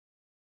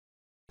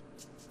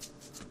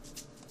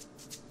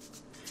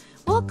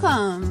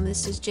Welcome,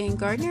 this is Jane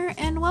Gardner,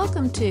 and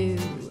welcome to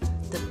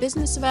the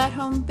Business of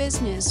At-Home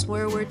Business,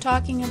 where we're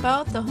talking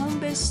about the Home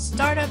Biz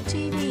Startup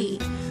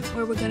TV,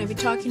 where we're going to be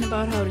talking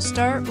about how to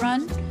start,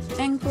 run,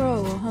 and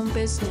grow a home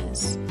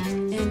business.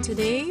 And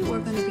today we're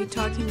going to be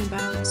talking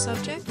about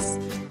subjects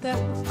that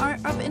are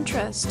of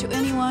interest to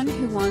anyone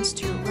who wants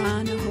to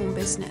run a home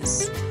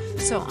business.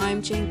 So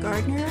I'm Jane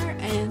Gardner,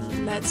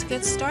 and let's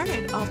get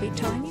started. I'll be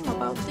telling you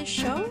about this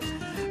show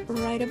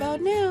right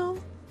about now.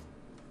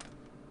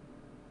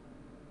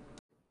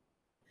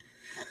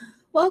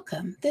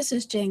 Welcome, this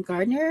is Jane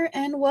Gardner,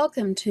 and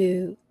welcome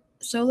to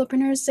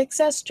Solopreneur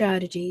Success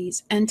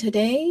Strategies. And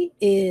today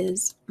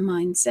is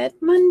Mindset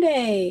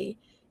Monday.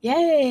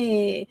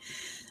 Yay!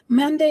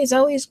 Monday is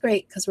always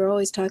great because we're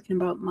always talking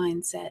about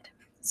mindset.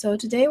 So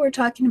today we're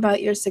talking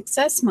about your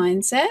success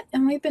mindset,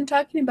 and we've been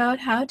talking about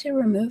how to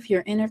remove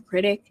your inner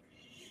critic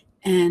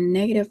and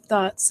negative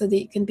thoughts so that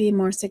you can be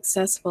more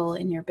successful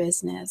in your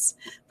business.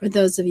 For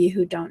those of you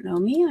who don't know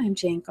me, I'm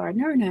Jane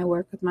Gardner, and I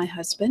work with my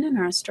husband in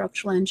our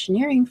structural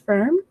engineering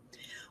firm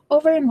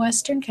over in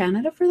Western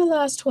Canada for the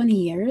last 20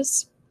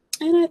 years.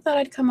 And I thought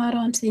I'd come out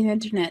onto the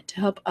internet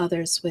to help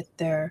others with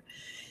their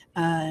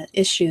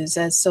issues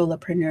as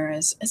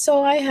solopreneurs.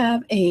 So I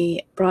have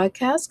a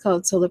broadcast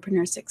called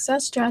Solopreneur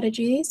Success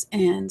Strategies,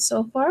 and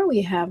so far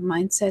we have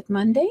Mindset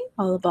Monday,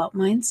 all about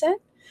mindset.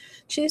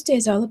 Tuesday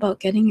is all about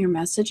getting your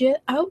message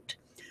out.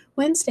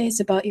 Wednesday is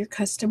about your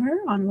customer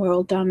on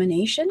world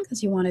domination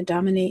because you want to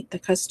dominate the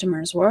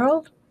customer's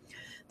world.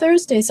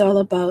 Thursday is all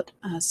about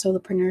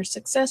solopreneur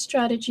success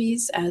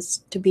strategies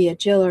as to be a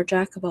Jill or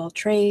Jack of all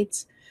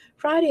trades.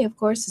 Friday, of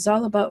course, is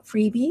all about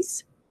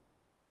freebies.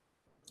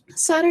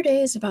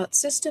 Saturday is about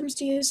systems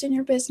to use in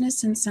your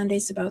business, and Sunday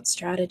is about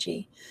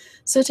strategy.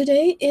 So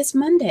today is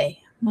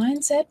Monday,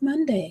 Mindset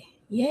Monday.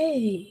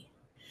 Yay!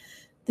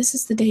 This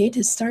is the day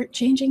to start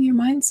changing your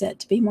mindset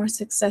to be more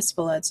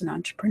successful as an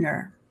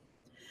entrepreneur.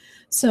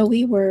 So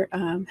we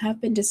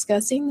have been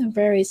discussing the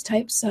various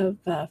types of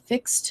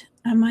fixed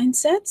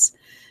mindsets,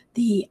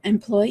 the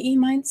employee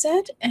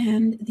mindset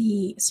and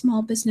the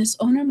small business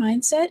owner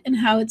mindset, and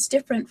how it's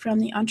different from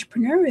the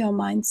entrepreneurial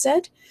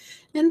mindset.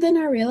 And then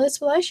I realized,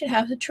 well, I should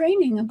have a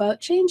training about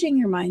changing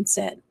your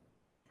mindset.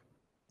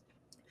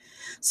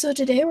 So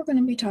today we're going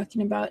to be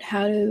talking about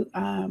how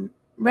to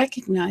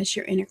recognize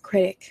your inner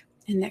critic.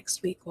 And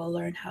next week, we'll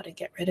learn how to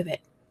get rid of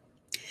it.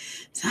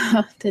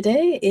 So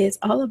today is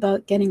all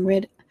about telling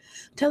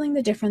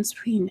the difference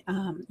between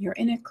your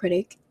inner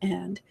critic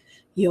and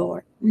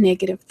your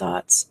negative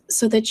thoughts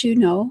so that you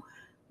know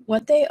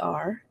what they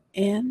are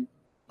and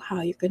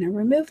how you're going to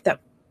remove them.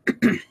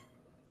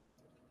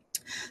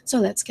 So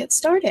let's get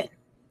started.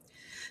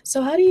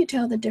 So how do you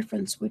tell the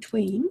difference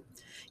between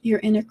your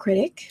inner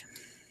critic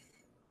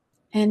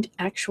and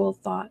actual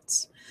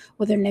thoughts,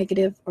 whether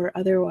negative or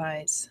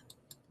otherwise?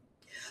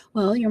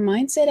 Well, your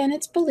mindset and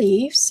its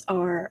beliefs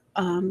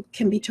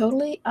can be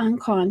totally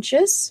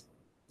unconscious,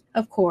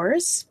 of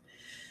course.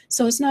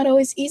 So it's not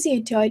always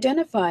easy to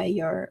identify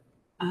your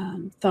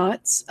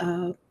thoughts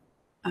of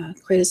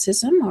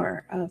criticism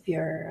or of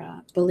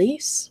your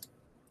beliefs.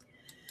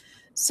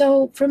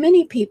 So for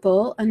many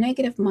people, a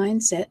negative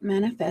mindset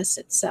manifests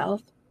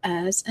itself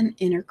as an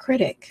inner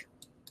critic.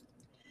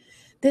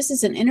 This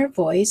is an inner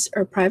voice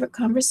or private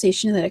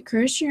conversation that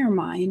occurs in your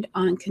mind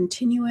on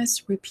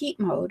continuous repeat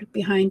mode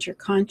behind your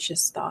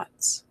conscious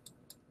thoughts.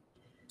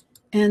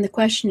 And the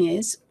question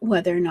is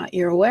whether or not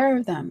you're aware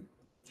of them.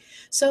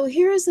 So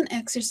here is an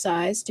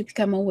exercise to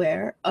become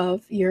aware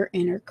of your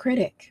inner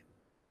critic.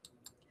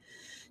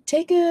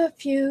 Take a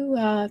few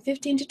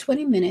 15 to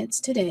 20 minutes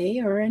today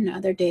or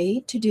another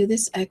day to do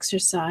this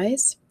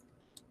exercise.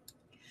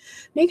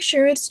 Make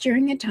sure it's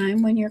during a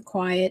time when you're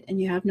quiet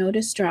and you have no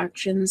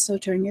distractions, so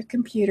turn your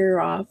computer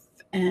off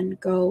and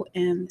go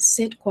and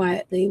sit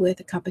quietly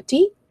with a cup of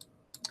tea.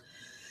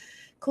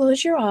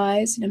 Close your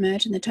eyes and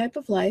imagine the type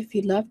of life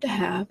you'd love to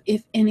have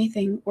if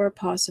anything were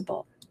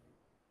possible.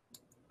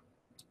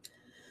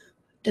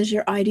 Does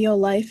your ideal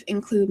life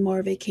include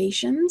more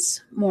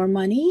vacations, more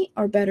money,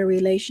 or better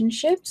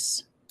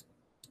relationships?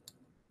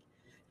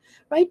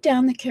 Write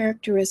down the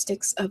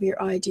characteristics of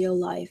your ideal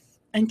life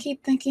and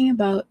keep thinking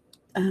about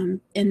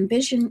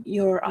envision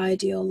your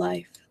ideal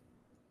life.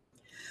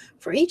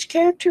 For each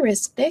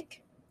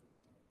characteristic,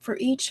 for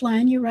each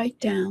line you write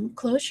down,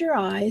 close your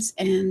eyes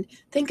and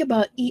think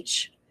about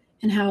each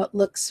and how it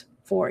looks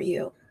for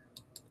you.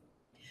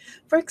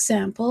 For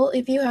example,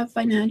 if you have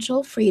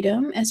financial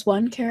freedom as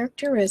one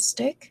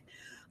characteristic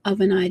of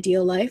an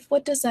ideal life,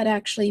 what does that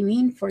actually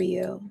mean for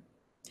you?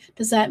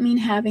 Does that mean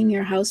having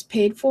your house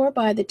paid for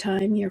by the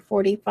time you're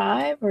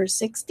 45 or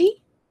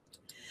 60?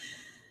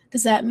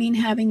 Does that mean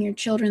having your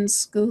children's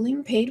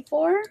schooling paid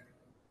for?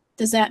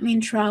 Does that mean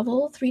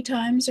travel 3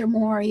 times or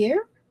more a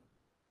year?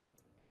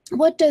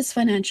 What does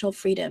financial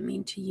freedom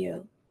mean to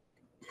you?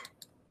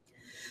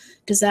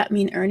 Does that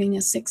mean earning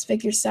a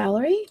 6-figure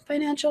salary,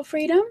 financial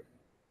freedom?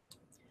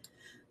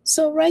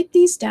 So write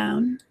these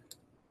down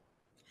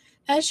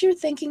As you're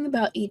thinking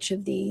about each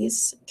of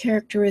these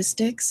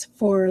characteristics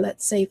for,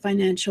 let's say,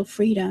 financial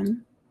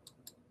freedom,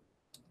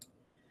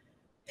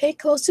 pay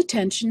close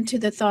attention to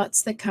the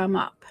thoughts that come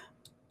up.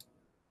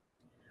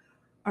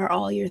 Are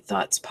all your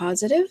thoughts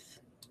positive?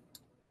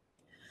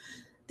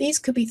 These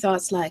could be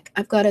thoughts like,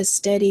 I've got a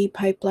steady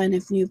pipeline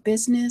of new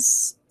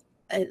business.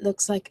 It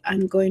looks like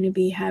I'm going to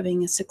be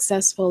having a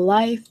successful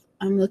life.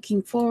 I'm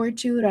looking forward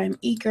to it. I'm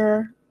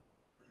eager.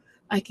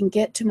 I can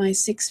get to my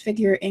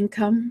 6-figure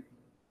income.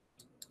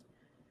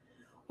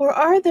 Or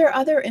are there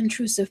other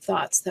intrusive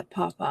thoughts that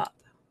pop up?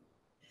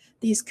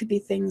 These could be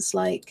things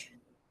like,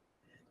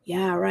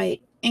 yeah,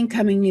 right,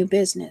 incoming new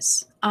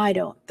business. I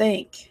don't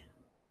think,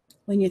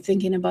 when you're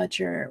thinking about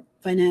your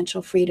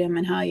financial freedom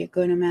and how you're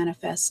going to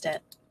manifest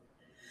it.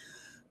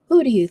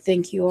 Who do you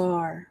think you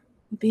are?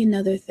 Would be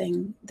another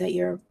thing that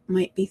you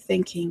might be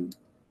thinking.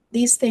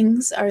 These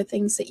things are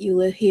things that you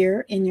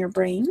hear in your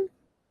brain.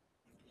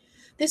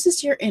 This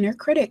is your inner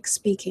critic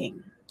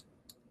speaking.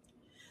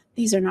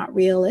 These are not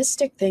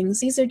realistic things.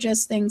 These are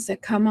just things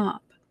that come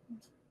up,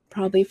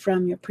 probably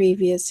from your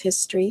previous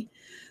history,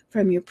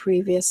 from your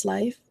previous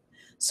life.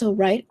 So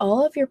write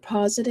all of your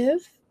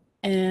positive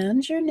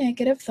and your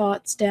negative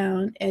thoughts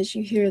down as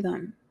you hear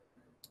them.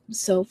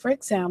 So, for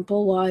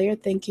example, while you're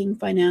thinking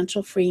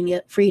financial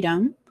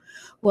freedom,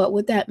 what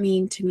would that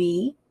mean to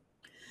me?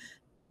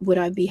 Would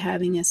I be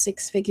having a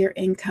 6-figure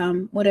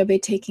income? Would I be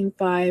taking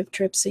 5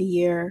 trips a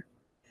year?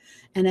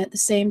 And at the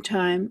same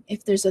time,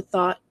 if there's a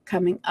thought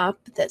coming up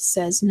that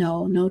says,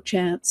 no, no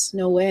chance,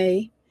 no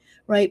way,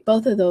 write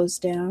both of those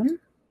down.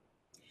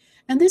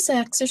 And this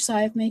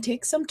exercise may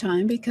take some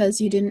time because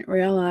you didn't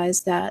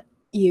realize that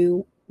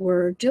you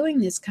were doing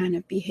this kind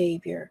of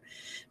behavior.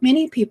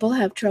 Many people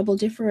have trouble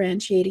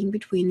differentiating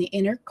between the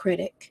inner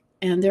critic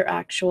and their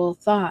actual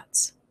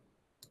thoughts.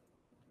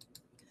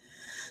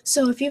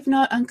 So if you've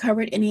not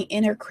uncovered any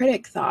inner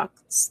critic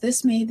thoughts,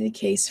 this may be the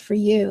case for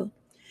you.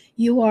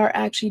 You are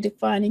actually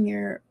defining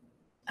your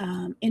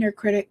inner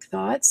critic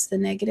thoughts, the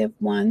negative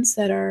ones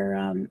that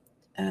are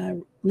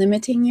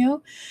limiting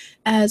you,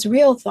 as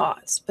real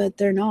thoughts, but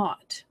they're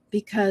not,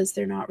 because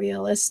they're not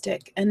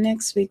realistic. And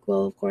next week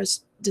we'll, of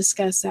course,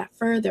 discuss that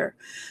further.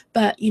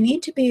 But you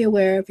need to be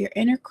aware of your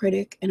inner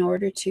critic in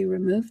order to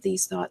remove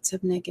these thoughts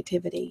of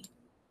negativity.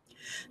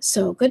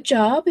 So good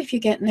job if you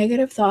get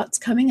negative thoughts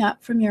coming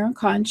up from your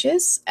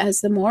unconscious,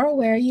 as the more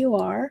aware you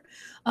are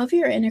of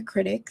your inner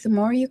critic, the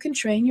more you can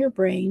train your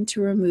brain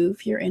to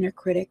remove your inner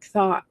critic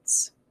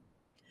thoughts.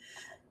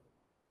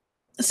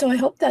 So I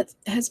hope that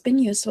has been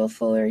useful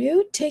for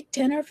you. Take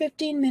 10 or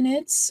 15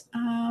 minutes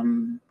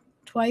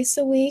twice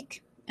a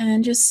week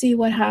and just see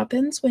what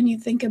happens when you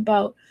think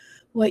about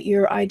what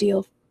your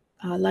ideal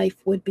life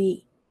would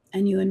be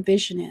and you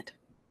envision it.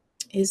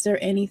 Is there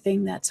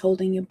anything that's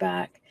holding you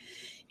back?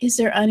 Is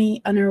there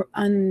any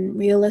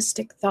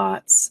unrealistic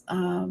thoughts,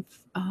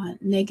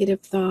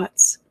 negative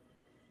thoughts?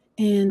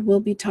 And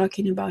we'll be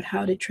talking about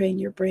how to train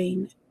your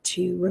brain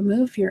to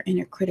remove your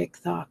inner critic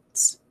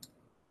thoughts.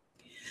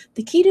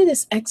 The key to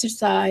this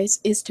exercise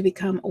is to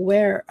become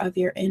aware of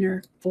your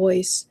inner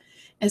voice,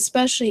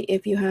 especially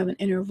if you have an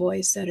inner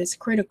voice that is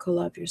critical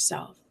of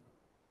yourself.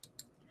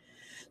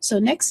 So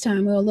next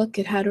time we'll look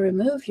at how to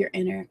remove your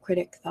inner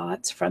critic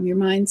thoughts from your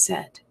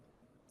mindset.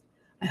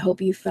 I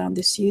hope you found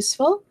this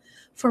useful.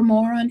 For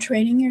more on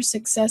training your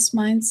success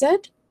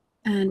mindset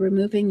and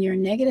removing your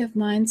negative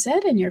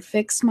mindset and your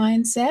fixed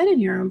mindset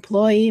and your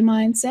employee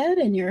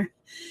mindset and your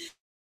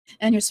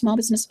small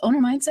business owner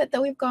mindset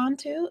that we've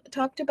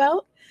talked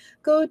about,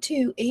 go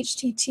to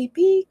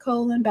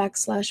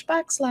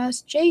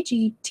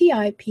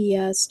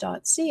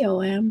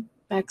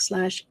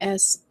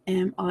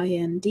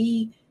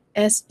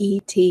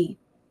http://jgtips.com/smindset.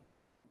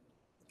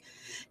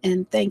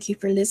 And thank you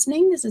for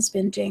listening. This has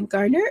been Jane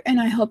Gardner,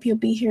 and I hope you'll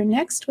be here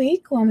next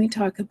week when we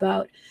talk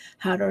about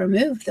how to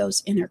remove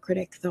those inner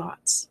critic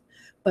thoughts.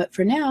 But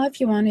for now,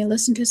 if you want to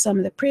listen to some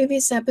of the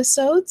previous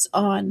episodes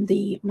on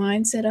the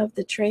mindset of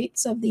the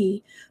traits of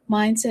the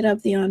mindset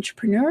of the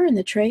entrepreneur and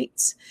the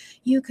traits,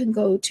 you can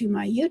go to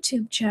my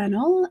YouTube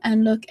channel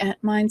and look at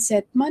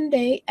Mindset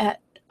Monday at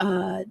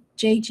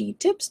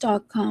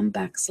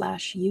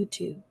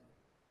jgtips.com/YouTube.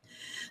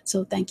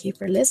 So thank you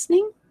for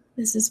listening.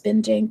 This has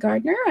been Jane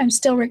Gardner. I'm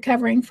still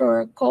recovering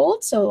for a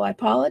cold, so I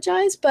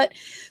apologize, but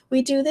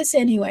we do this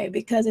anyway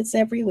because it's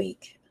every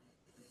week.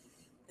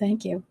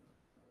 Thank you.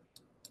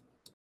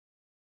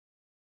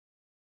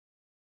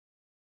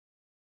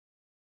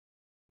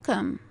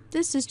 Welcome.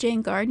 This is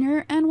Jane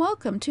Gardner, and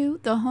welcome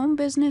to the Home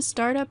Business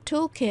Startup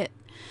Toolkit.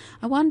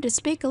 I wanted to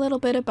speak a little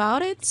bit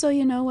about it so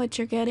you know what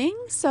you're getting.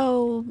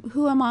 So,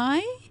 who am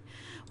I?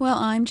 Well,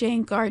 I'm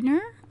Jane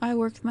Gardner. I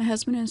work with my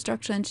husband in a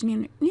structural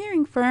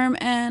engineering firm,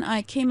 and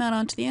I came out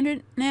onto the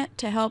internet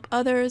to help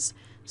others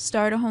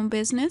start a home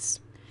business.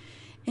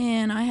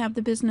 And I have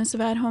the Business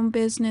of At Home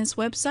Business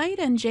website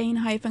and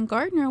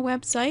Jane-Gardner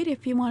website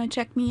if you want to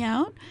check me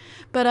out.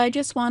 But I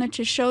just wanted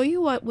to show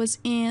you what was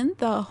in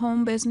the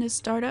Home Business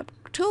Startup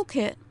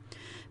Toolkit.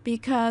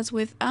 because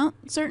without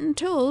certain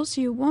tools,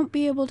 you won't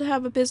be able to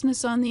have a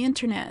business on the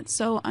internet.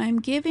 So I'm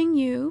giving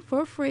you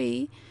for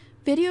free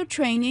video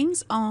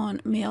trainings on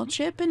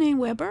MailChimp and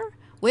Aweber,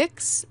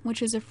 Wix,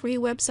 which is a free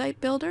website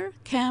builder,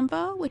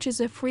 Canva, which is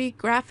a free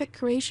graphic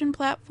creation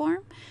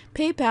platform,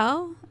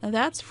 PayPal,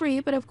 that's free,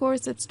 but of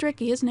course it's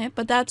tricky, isn't it?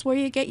 But that's where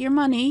you get your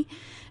money.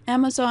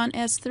 Amazon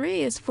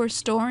S3 is for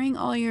storing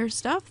all your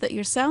stuff that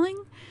you're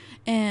selling.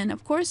 And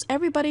of course,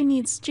 everybody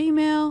needs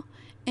Gmail.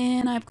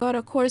 And I've got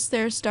a course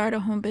there, Start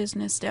a Home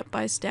Business Step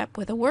by Step,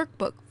 with a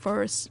workbook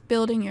for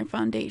building your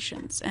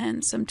foundations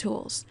and some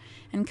tools.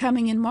 And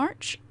coming in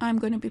March, I'm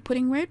going to be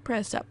putting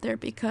WordPress up there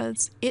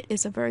because it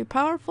is a very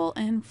powerful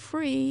and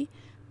free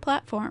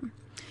platform.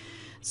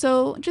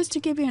 So just to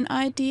give you an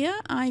idea,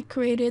 I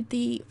created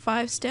the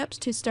 5 steps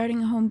to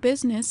starting a home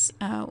business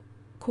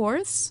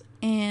course,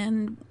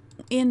 and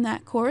in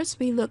that course,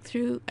 we look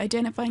through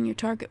identifying your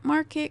target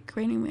market,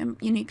 creating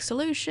a unique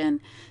solution,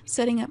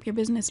 setting up your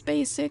business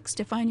basics,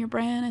 define your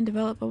brand, and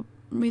develop a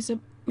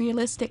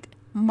realistic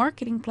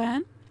marketing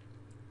plan.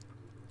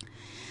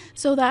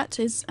 So that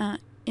is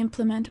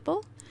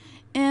implementable.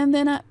 And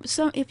then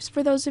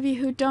for those of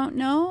you who don't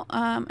know,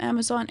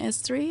 Amazon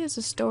S3 is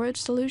a storage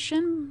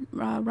solution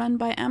run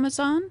by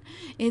Amazon.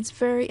 It's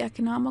very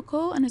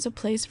economical and is a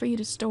place for you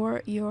to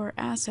store your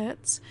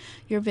assets,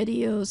 your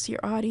videos, your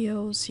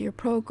audios, your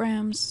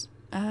programs,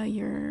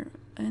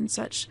 and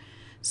such.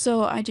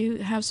 So I do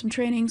have some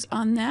trainings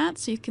on that,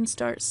 so you can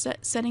start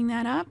setting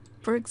that up.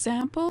 For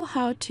example,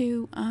 how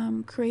to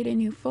create a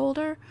new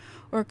folder,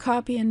 or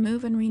copy and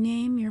move and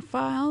rename your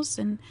files,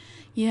 and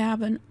you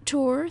have a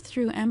tour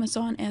through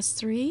Amazon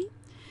S3.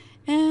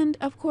 And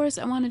of course,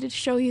 I wanted to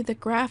show you the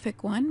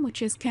graphic one,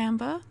 which is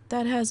Canva.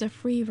 That has a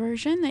free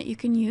version that you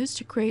can use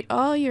to create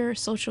all your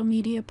social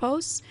media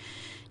posts,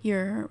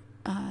 your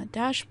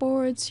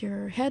dashboards,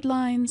 your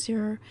headlines,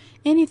 your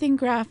anything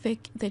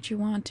graphic that you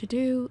want to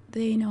do.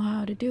 They know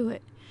how to do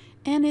it,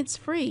 and it's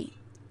free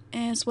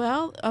as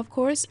well. Of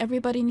course,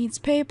 everybody needs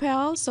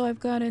PayPal, so I've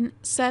got a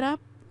setup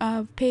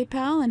of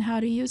PayPal and how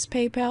to use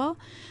PayPal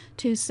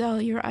to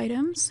sell your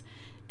items.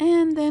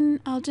 And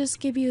then I'll just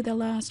give you the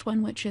last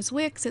one, which is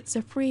Wix. It's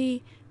a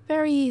free,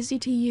 very easy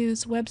to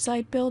use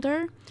website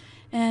builder,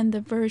 and the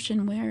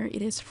version where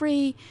it is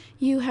free,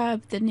 you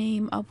have the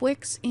name of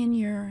Wix in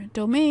your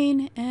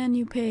domain and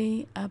you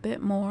pay a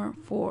bit more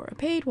for a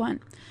paid one.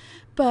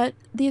 But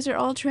these are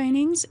all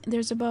trainings.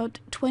 There's about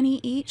 20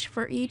 each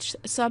for each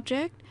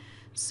subject.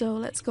 So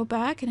let's go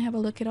back and have a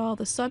look at all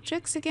the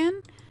subjects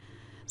again.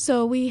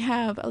 So we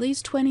have at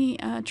least 20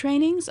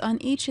 trainings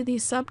on each of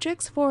these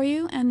subjects for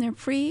you, and they're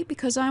free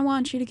because I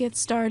want you to get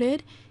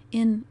started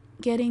in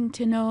getting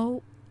to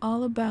know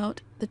all about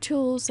the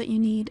tools that you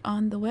need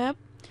on the web,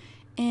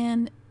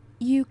 and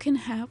you can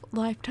have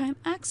lifetime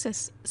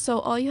access. So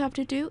all you have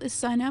to do is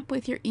sign up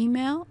with your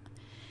email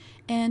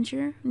and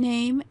your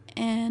name,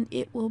 and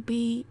it will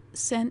be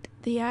sent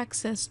the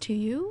access to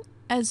you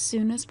as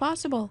soon as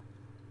possible.